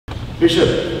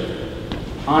Bishop,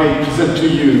 I present to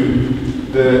you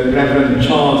the Reverend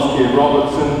Charles K.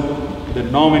 Robertson, the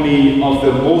nominee of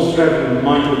the Most Reverend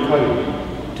Michael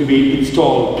Curry, to be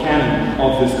installed canon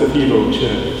of this Cathedral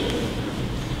Church.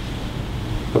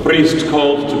 A priest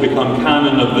called to become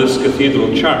canon of this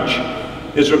Cathedral Church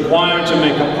is required to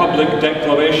make a public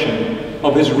declaration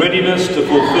of his readiness to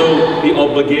fulfill the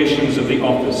obligations of the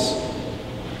office.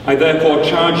 I therefore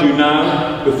charge you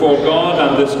now, before God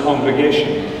and this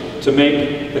congregation, to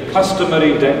make the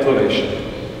customary declaration.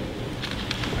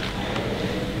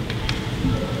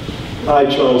 I,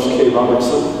 Charles K.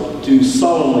 Robertson, do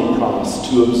solemnly promise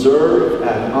to observe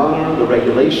and honor the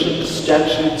regulations,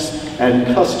 statutes, and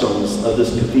customs of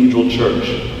this Cathedral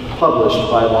Church, published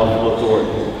by lawful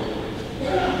authority.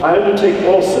 I undertake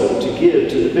also to give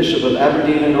to the Bishop of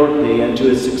Aberdeen and Orkney and to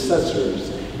his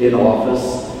successors in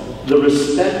office the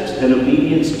respect and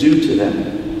obedience due to them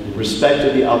in respect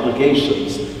of the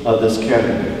obligations of this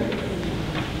canon.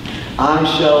 I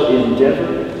shall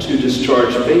endeavor to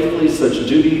discharge faithfully such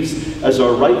duties as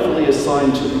are rightfully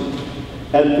assigned to me,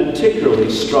 and particularly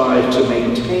strive to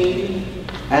maintain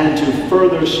and to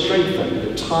further strengthen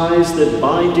the ties that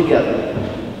bind together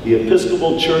the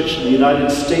Episcopal Church in the United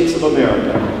States of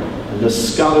America and the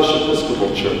Scottish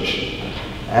Episcopal Church,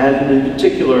 and in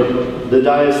particular the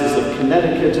Diocese of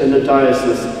Connecticut and the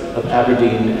Diocese of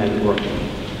Aberdeen and Orkney.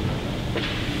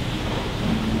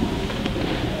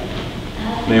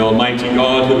 May Almighty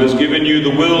God, who has given you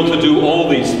the will to do all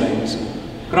these things,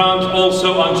 grant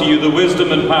also unto you the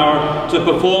wisdom and power to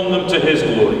perform them to his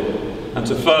glory, and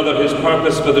to further his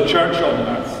purpose for the Church on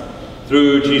earth,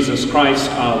 through Jesus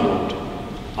Christ our Lord.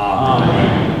 Amen.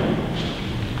 Amen.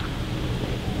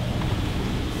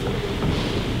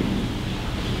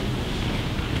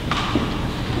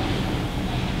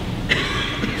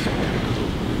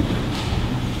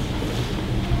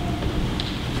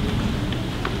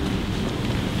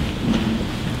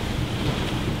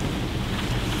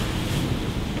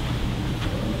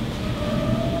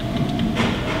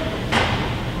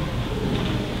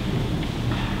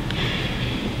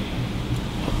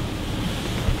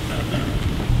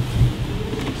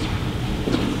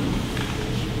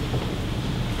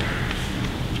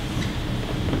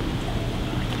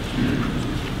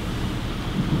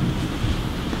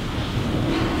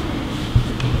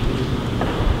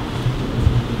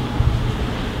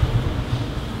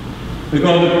 The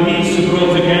God of peace, who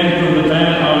brought again from the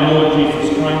dead our Lord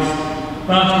Jesus Christ,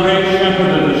 that great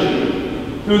shepherd of the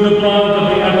sheep, through the blood of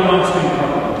the everlasting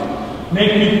covenant,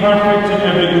 make you perfect in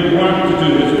every good work to do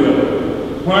his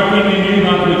will, working in you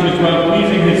that which is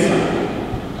well-pleasing his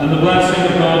sight, and the blessing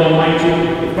of God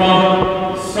Almighty, the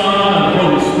Father, Son, and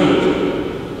Holy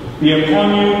Spirit, be upon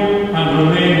you